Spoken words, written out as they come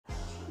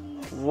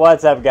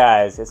What's up,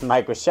 guys? It's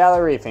Mike with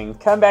Shallow Reefing.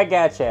 Come back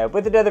at ya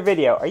with another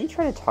video. Are you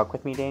trying to talk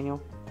with me, Daniel?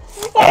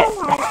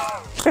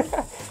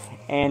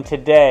 And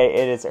today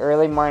it is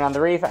early morning on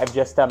the reef. I've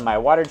just done my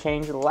water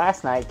change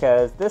last night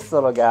because this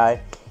little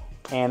guy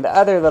and the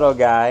other little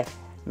guy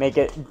make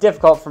it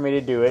difficult for me to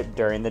do it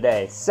during the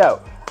day.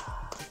 So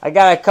I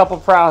got a couple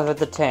problems with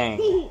the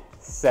tank.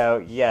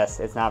 So yes,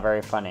 it's not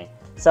very funny.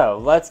 So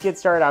let's get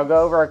started. I'll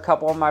go over a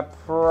couple of my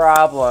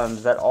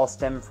problems that all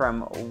stem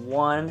from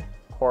one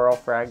coral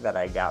frag that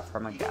I got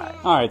from a guy.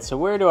 Alright, so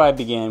where do I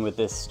begin with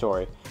this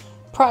story?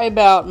 Probably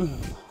about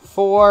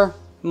 4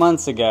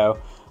 months ago,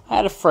 I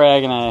had a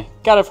frag and I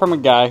got it from a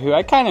guy who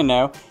I kind of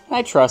know, and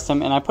I trust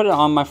him, and I put it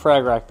on my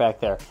frag rack back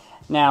there.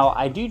 Now,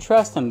 I do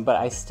trust him, but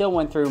I still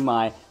went through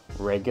my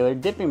regular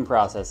dipping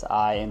process.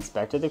 I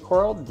inspected the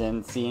coral,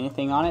 didn't see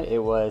anything on it.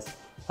 It was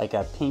like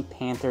a pink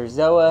panther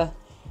zoa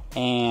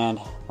and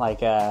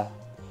like a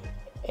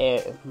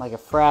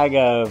frag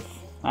of,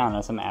 I don't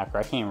know, some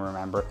acro. I can't even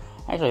remember.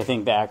 Actually, I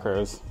think the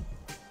acro's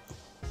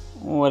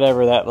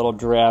whatever that little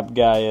drab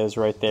guy is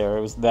right there.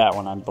 It was that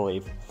one, I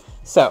believe.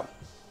 So,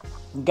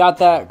 got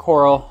that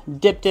coral,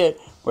 dipped it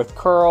with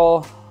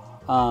Curl,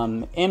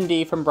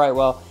 MD from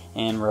Brightwell,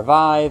 and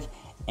Revive,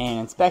 and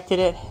inspected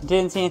it.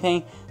 Didn't see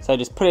anything, so I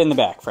just put it in the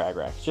back frag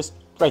rack, just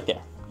right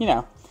there, you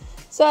know.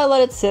 So I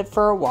let it sit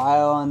for a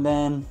while, and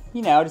then,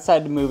 you know,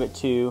 decided to move it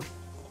to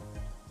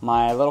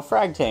my little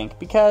frag tank,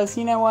 because,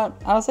 you know what,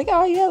 I was like,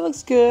 oh yeah, it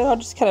looks good, I'll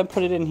just kind of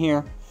put it in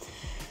here.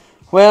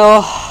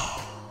 Well,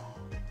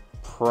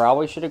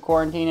 probably should have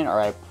quarantined it, or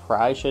I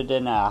probably should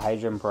have done a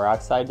hydrogen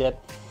peroxide dip,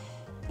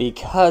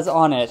 because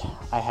on it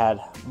I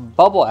had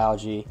bubble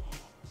algae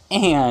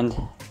and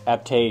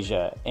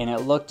F-Aptasia, and it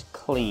looked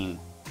clean.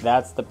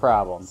 That's the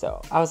problem.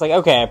 So I was like,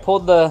 okay, I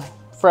pulled the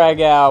frag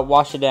out,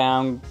 washed it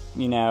down,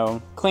 you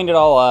know, cleaned it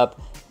all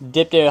up,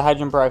 dipped it with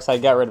hydrogen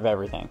peroxide, got rid of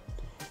everything.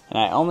 And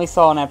I only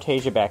saw an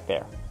F-Aptasia back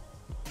there.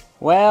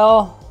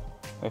 Well,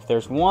 if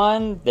there's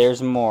one,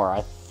 there's more.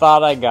 I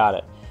thought I got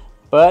it.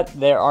 But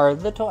there are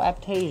little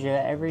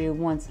F-Aptasia every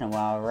once in a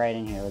while right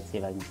in here. Let's see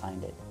if I can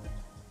find it.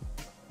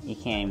 You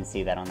can't even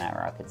see that on that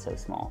rock. It's so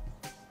small.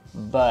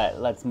 But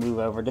let's move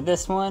over to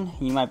this one.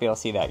 You might be able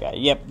to see that guy.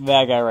 Yep,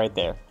 that guy right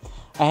there.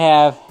 I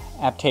have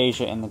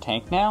F-Aptasia in the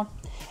tank now.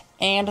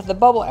 And the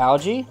bubble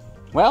algae,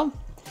 well,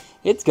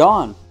 it's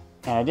gone.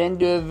 And I didn't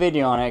do a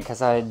video on it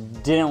because I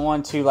didn't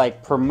want to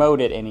like promote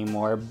it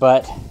anymore.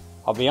 But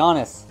I'll be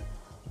honest,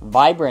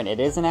 Vibrant, it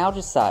is an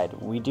algicide.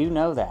 We do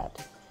know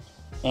that.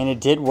 And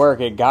it did work.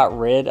 It got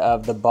rid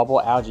of the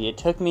bubble algae. It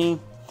took me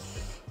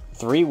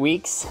 3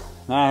 weeks.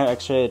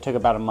 Actually, it took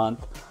about a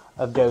month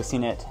of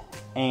dosing it.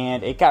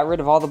 And it got rid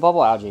of all the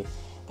bubble algae.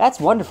 That's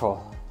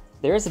wonderful.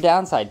 There is a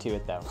downside to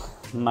it though.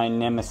 My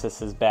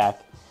nemesis is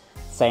back,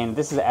 saying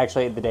this is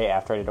actually the day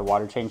after I did a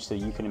water change, so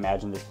you can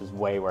imagine this was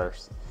way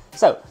worse.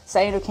 So,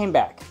 cyano came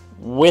back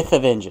with a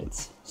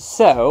vengeance.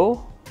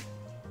 So,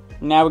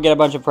 now we get a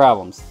bunch of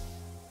problems.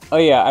 Oh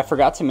yeah, I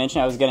forgot to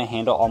mention I was going to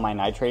handle all my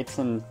nitrates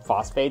and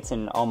phosphates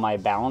and all my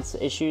balance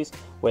issues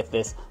with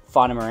this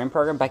Fauna Marin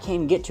program, but I can't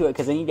even get to it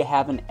because I need to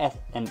have an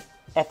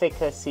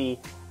efficacy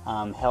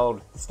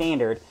held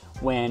standard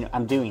when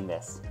I'm doing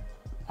this.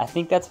 I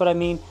think that's what I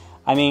mean.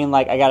 I mean,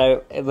 like, I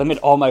gotta limit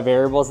all my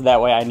variables,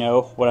 that way I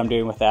know what I'm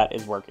doing with that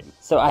is working.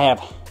 So I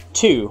have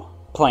 2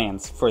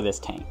 plans for this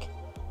tank.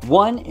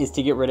 One is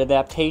to get rid of the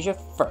F-Aptasia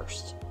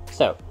first.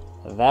 So,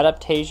 that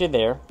F-Aptasia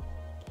there.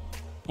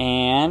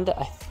 And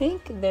I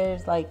think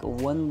there's like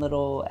one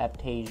little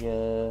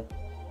F-Aptasia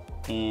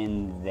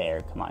in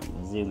there. Come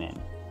on, zoom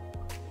in.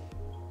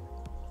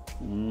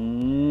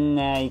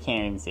 Nah, you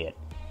can't even see it.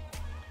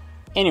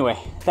 Anyway,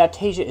 the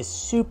F-Aptasia is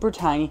super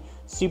tiny,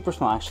 super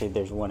small. Actually,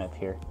 there's one up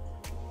here.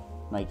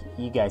 Like,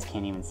 you guys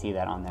can't even see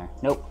that on there.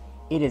 Nope.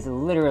 It is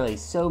literally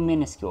so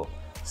minuscule.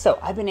 So,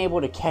 I've been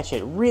able to catch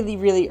it really,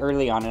 really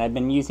early on. And I've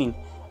been using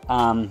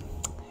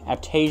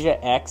F-Aptasia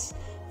X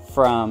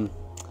from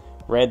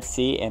Red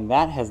Sea. And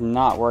that has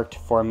not worked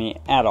for me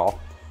at all.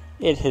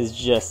 It has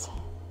just...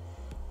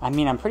 I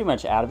mean, I'm pretty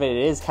much out of it.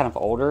 It is kind of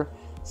older.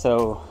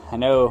 So, I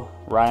know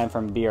Ryan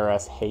from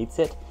BRS hates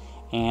it.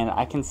 And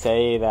I can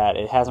say that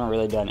it hasn't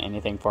really done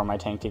anything for my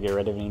tank to get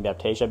rid of any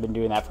F-Aptasia. I've been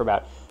doing that for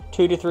about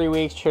 2 to 3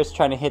 weeks, just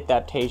trying to hit the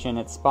F-Aptasia in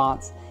its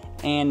spots,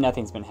 and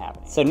nothing's been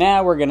happening. So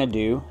now we're gonna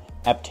do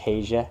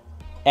F-Aptasia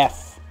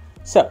F.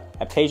 So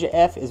F-Aptasia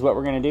F is what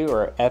we're gonna do,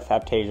 or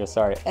F-Aptasia,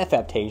 sorry,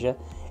 F-Aptasia,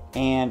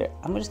 and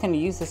I'm just gonna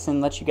use this and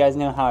let you guys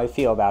know how I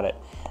feel about it.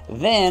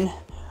 Then,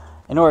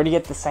 in order to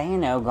get the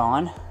cyano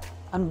gone,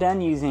 I'm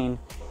done using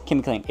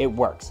chemically. It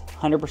works,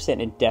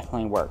 100%, it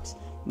definitely works.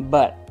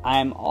 But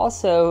I'm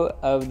also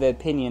of the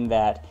opinion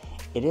that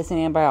it is an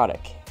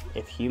antibiotic.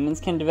 If humans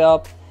can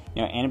develop,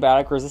 you know,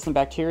 antibiotic-resistant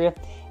bacteria,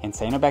 and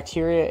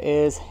cyanobacteria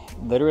is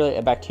literally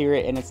a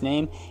bacteria in its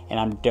name, and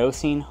I'm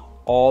dosing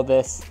all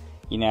this,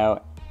 you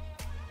know,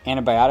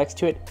 antibiotics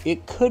to it,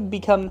 it could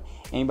become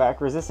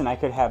antibiotic-resistant. I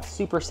could have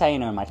super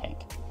cyano in my tank.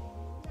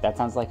 That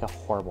sounds like a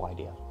horrible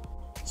idea.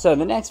 So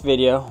the next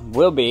video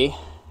will be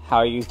how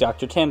I use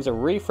Dr. Tim's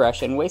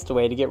Refresh and Waste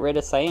Away to get rid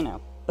of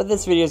cyano. but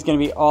this video is going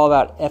to be all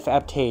about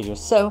F-Aptasia.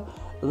 So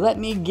let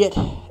me get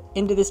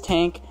into this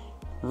tank,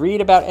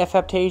 read about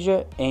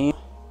F-Aptasia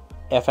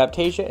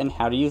and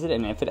how to use it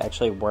and if it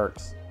actually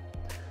works.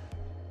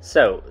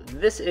 So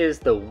this is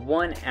the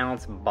 1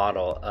 ounce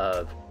bottle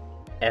of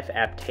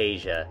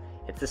F-Aptasia.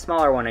 It's the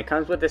smaller one. It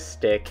comes with a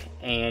stick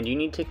and you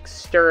need to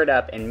stir it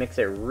up and mix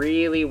it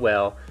really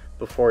well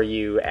before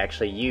you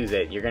actually use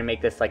it. You're going to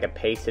make this like a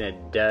paste, and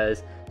it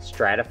does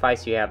stratify,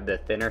 so you have the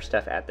thinner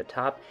stuff at the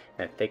top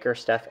and the thicker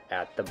stuff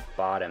at the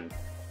bottom.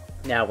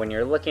 Now when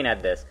you're looking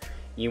at this,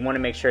 you want to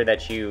make sure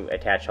that you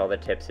attach all the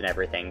tips and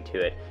everything to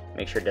it.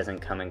 Make sure it doesn't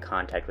come in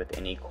contact with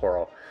any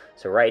coral.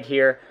 So right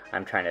here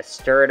I'm trying to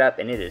stir it up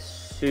and it is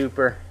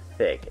super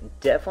thick.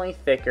 Definitely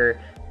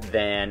thicker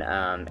than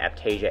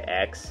Aptasia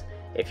X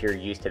if you're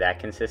used to that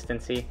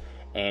consistency,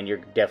 and you're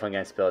definitely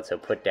going to spill it, so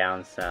put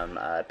down some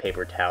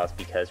paper towels,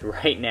 because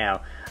right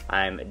now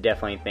I'm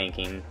definitely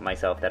thinking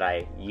myself that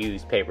I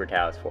use paper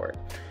towels for it.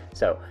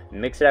 So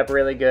mix it up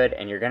really good,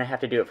 and you're going to have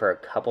to do it for a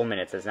couple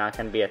minutes. It's not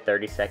going to be a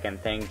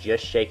 30-second thing.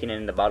 Just shaking it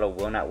in the bottle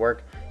will not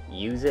work.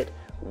 Use it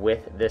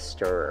with the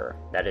stirrer.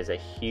 That is a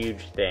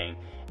huge thing.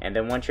 And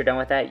then once you're done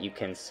with that, you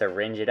can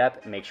syringe it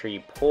up. Make sure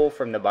you pull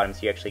from the bottom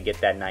so you actually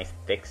get that nice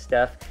thick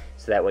stuff,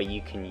 so that way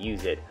you can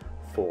use it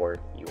for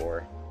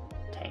your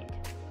tank.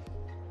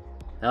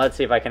 Now let's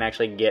see if I can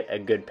actually get a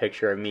good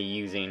picture of me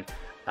using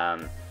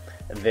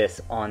this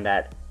on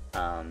that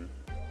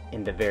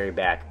in the very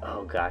back.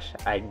 Oh gosh,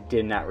 I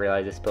did not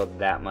realize I spilled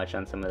that much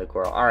on some of the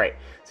coral. Alright,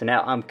 so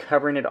now I'm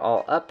covering it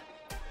all up,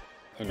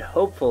 and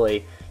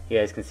hopefully you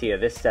guys can see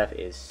that this stuff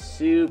is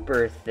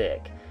super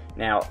thick.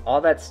 Now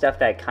all that stuff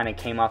that kind of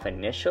came off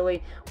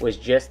initially was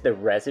just the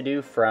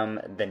residue from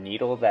the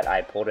needle that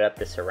I pulled up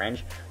the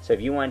syringe. So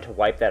if you wanted to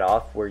wipe that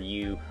off where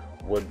you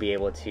would be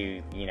able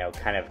to, you know,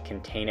 kind of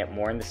contain it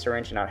more in the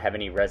syringe and not have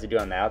any residue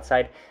on the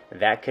outside,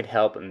 that could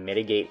help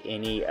mitigate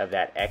any of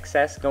that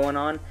excess going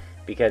on,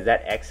 because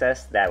that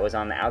excess that was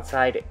on the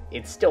outside,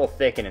 it's still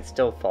thick and it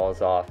still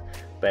falls off.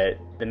 But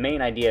the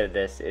main idea of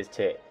this is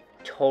to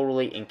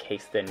totally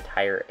encase the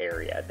entire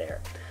area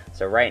there.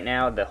 So right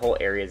now the whole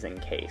area is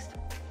encased.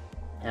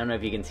 I don't know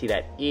if you can see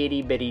that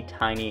itty bitty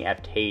tiny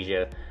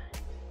Aptasia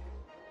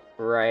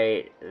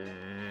right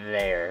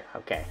there.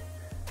 Okay,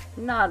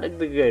 not the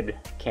good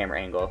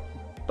camera angle,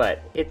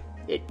 but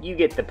you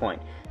get the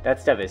point. That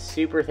stuff is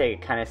super thick.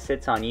 It kind of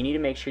sits on. You need to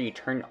make sure you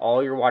turn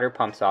all your water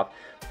pumps off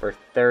for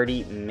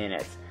 30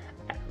 minutes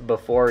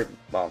before,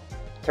 well,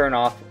 turn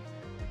off,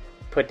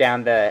 put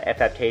down the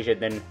F-Aptasia,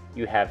 then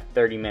you have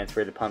 30 minutes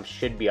where the pump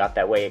should be off.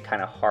 That way it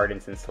kind of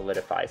hardens and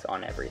solidifies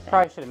on everything.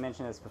 Probably should have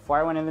mentioned this before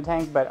I went in the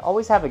tank, but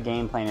always have a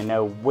game plan and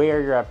know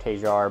where your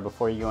Aptasia are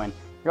before you go in.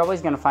 You're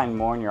always going to find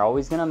more and you're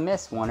always going to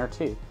miss one or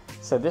two.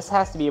 So this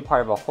has to be a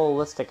part of a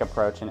holistic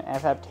approach, and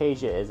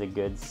F-Aptasia is a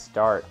good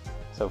start.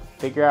 So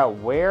figure out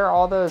where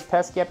all those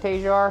pesky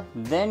Aptasia are,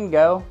 then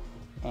go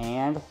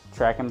and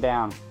track them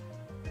down.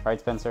 Right,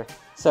 Spencer?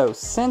 So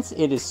since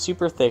it is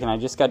super thick and I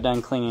just got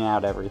done cleaning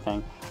out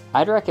everything,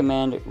 I'd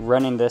recommend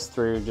running this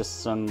through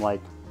just some,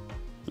 like,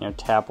 you know,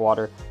 tap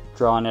water,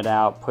 drawing it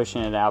out,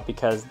 pushing it out,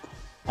 because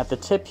at the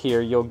tip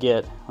here you'll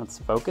get, let's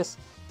focus,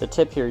 the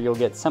tip here you'll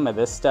get some of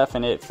this stuff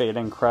and it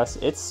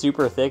encrusts. It's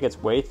super thick.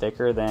 It's way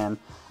thicker than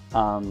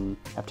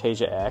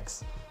Aptasia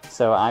X.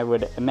 So I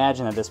would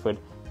imagine that this would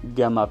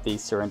gum up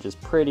these syringes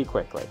pretty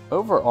quickly.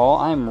 Overall,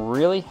 I'm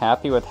really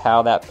happy with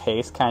how that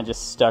paste kind of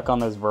just stuck on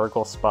those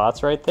vertical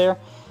spots right there.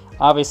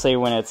 Obviously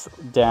when it's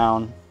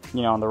down,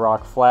 you know, on the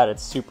rock flat,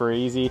 it's super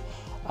easy.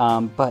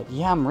 But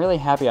yeah, I'm really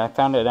happy. I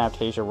found an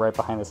Aptasia right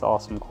behind this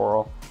awesome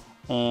coral,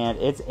 and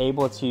it's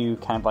able to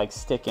kind of like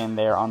stick in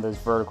there on this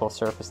vertical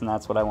surface, and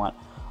that's what I want.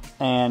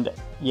 And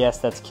yes,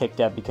 that's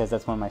kicked up because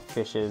that's one of my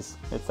fishes.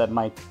 It's that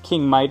my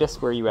King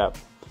Midas. Where you at?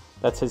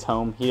 That's his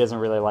home. He doesn't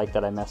really like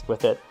that I messed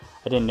with it.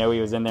 I didn't know he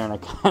was in there, and I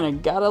kind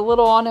of got a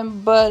little on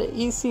him, but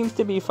he seems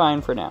to be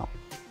fine for now.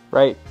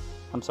 Right?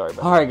 I'm sorry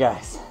about that. Alright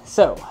guys,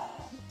 so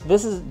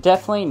this is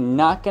definitely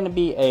not going to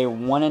be a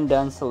one and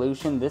done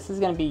solution. This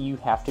is going to be, you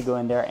have to go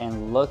in there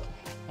and look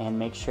and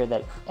make sure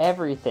that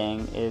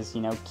everything is,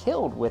 you know,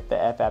 killed with the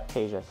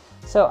F-Aptasia.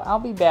 So I'll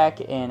be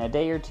back in a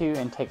day or two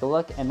and take a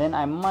look, and then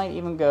I might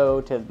even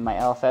go to my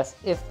LFS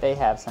if they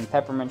have some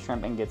peppermint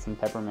shrimp and get some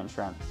peppermint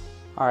shrimp.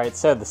 Alright,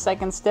 so the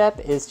second step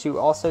is to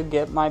also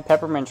get my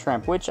peppermint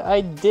shrimp, which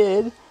I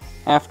did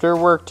after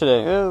work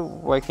today. Oh,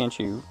 why can't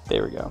you?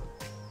 There we go.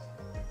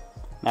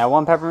 Now,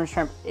 one peppermint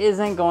shrimp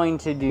isn't going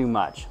to do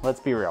much.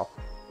 Let's be real.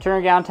 Turn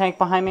a gallon tank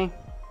behind me,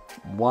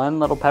 one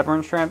little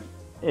peppermint shrimp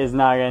is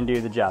not going to do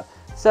the job.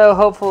 So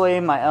hopefully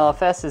my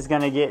LFS is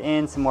going to get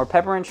in some more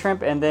peppermint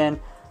shrimp, and then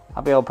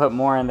I'll be able to put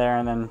more in there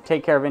and then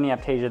take care of any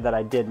Aptasia that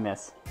I did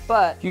miss.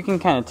 But you can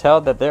kind of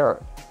tell that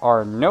there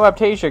are no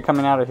Aptasia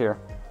coming out of here.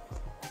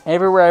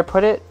 Everywhere I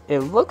put it, it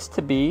looks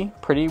to be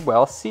pretty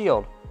well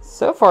sealed.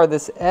 So far,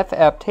 this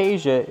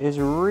F-Aptasia is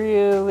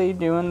really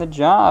doing the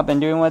job and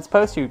doing what it's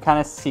supposed to, kind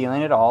of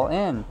sealing it all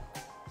in.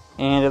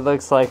 And it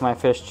looks like my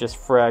fish just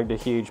fragged a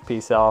huge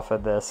piece off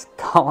of this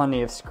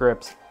colony of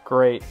scripts.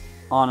 Great.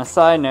 On a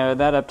side note,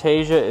 that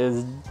Aptasia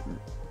is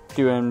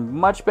doing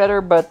much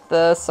better, but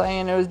the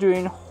cyano is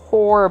doing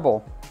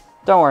horrible.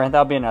 Don't worry,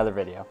 that'll be another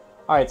video.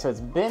 Alright, so it's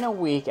been a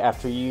week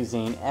after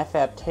using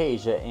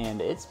F-Aptasia, and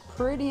it's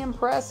pretty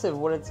impressive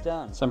what it's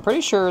done. So I'm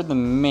pretty sure the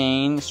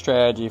main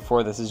strategy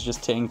for this is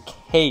just to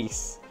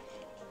encase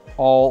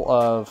all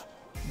of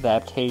the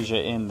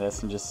Aptasia in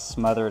this and just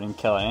smother it and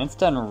kill it. And it's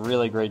done a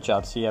really great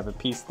job. So you have a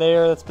piece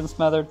there that's been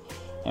smothered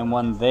and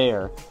one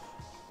there.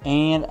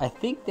 And I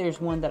think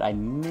there's one that I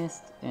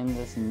missed in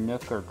this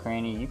nook or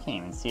cranny. You can't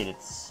even see it,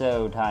 it's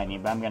so tiny,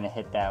 but I'm gonna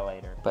hit that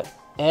later. But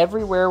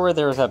everywhere where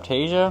there's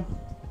Aptasia,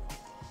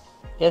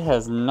 it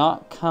has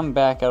not come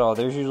back at all.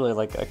 There's usually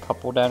like a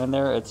couple down in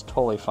there, it's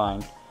totally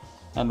fine.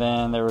 And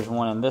then there was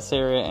one in this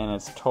area and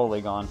it's totally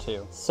gone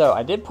too. So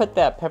I did put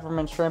that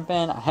peppermint shrimp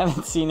in. I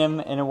haven't seen him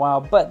in a while,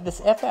 but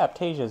this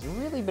F-Aptasia has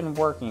really been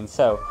working.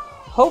 So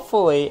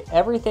hopefully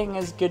everything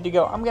is good to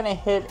go. I'm gonna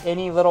hit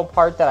any little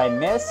part that I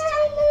missed.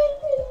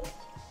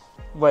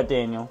 What,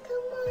 Daniel? Come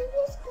on,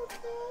 let's go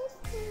play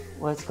upstairs.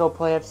 Let's go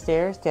play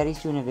upstairs.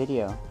 Daddy's doing a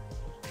video.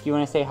 Do you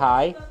want to say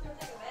hi?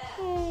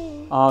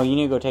 Hey. Oh, you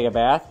need to go take a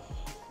bath?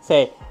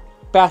 Say,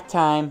 bath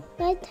time.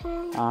 Bath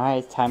time.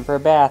 Alright, it's time for a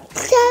bath.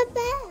 Come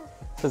back.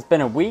 So it's been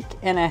a week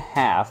and a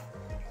half,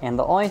 and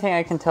the only thing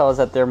I can tell is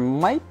that there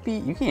might be,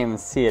 you can't even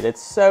see it,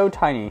 it's so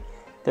tiny.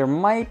 There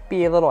might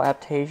be a little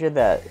Aptasia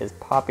that is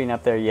popping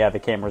up there. Yeah, the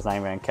camera's not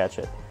even going to catch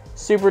it.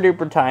 Super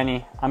duper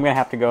tiny. I'm going to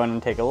have to go in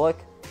and take a look.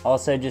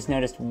 Also just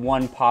noticed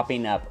one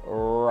popping up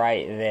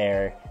right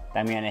there that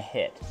I'm going to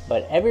hit.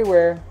 But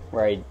everywhere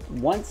where I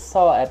once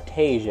saw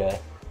Aptasia,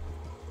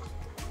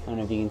 I don't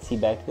know if you can see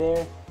back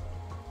there,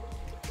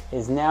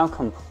 is now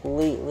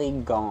completely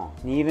gone.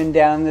 And even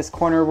down this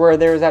corner where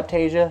there was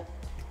Aptasia,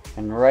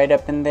 and right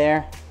up in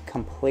there,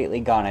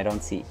 completely gone. I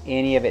don't see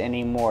any of it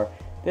anymore.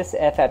 This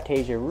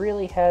F-Aptasia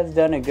really has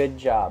done a good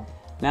job.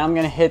 Now I'm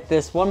going to hit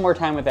this one more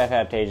time with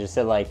F-Aptasia,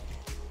 so like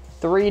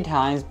 3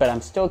 times, but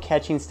I'm still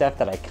catching stuff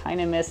that I kind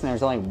of missed, and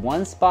there's only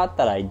one spot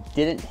that I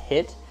didn't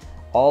hit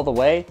all the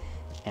way,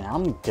 and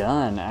I'm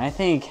done. I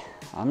think,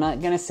 I'm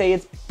not going to say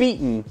it's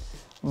beaten,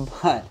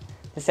 but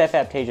this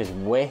F-Aptasia is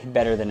way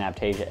better than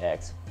Aptasia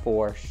X,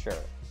 for sure.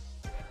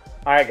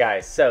 Alright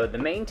guys, so the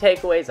main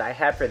takeaways I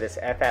have for this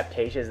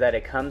F-Aptasia is that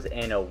it comes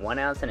in a 1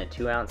 ounce and a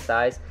 2 ounce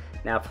size.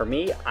 Now for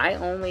me, I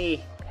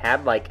only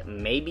had like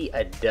maybe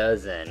a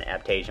dozen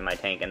Aptasia in my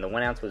tank, and the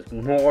 1 ounce was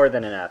more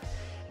than enough.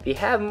 If you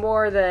have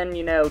more than,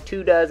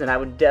 2 dozen, I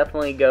would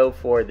definitely go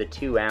for the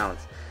 2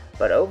 ounce.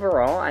 But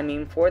overall, I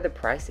mean, for the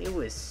price, it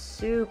was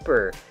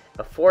super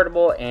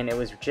affordable, and it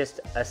was just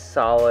a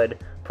solid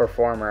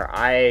performer.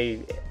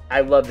 I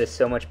love this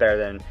so much better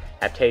than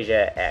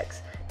Aptasia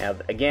X. Now,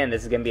 again,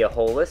 this is going to be a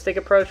holistic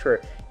approach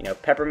where,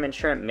 peppermint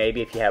shrimp,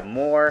 maybe if you have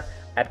more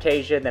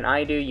Aptasia than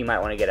I do, you might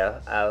want to get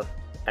a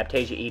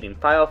Aptasia eating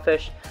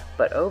filefish.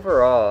 But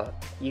overall,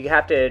 you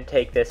have to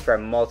take this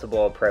from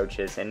multiple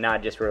approaches and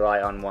not just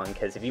rely on one,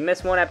 because if you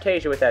miss one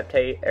Aptasia with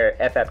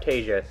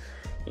F-Aptasia,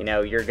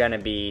 you're going to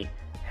be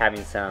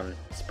having some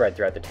spread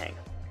throughout the tank.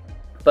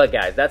 But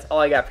guys, that's all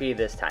I got for you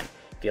this time.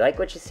 If you like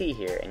what you see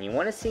here and you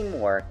want to see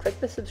more, click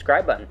the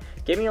subscribe button.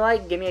 Give me a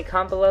like, give me a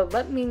comment below,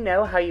 let me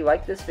know how you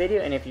like this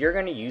video and if you're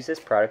going to use this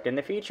product in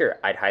the future.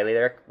 I'd highly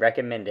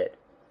recommend it.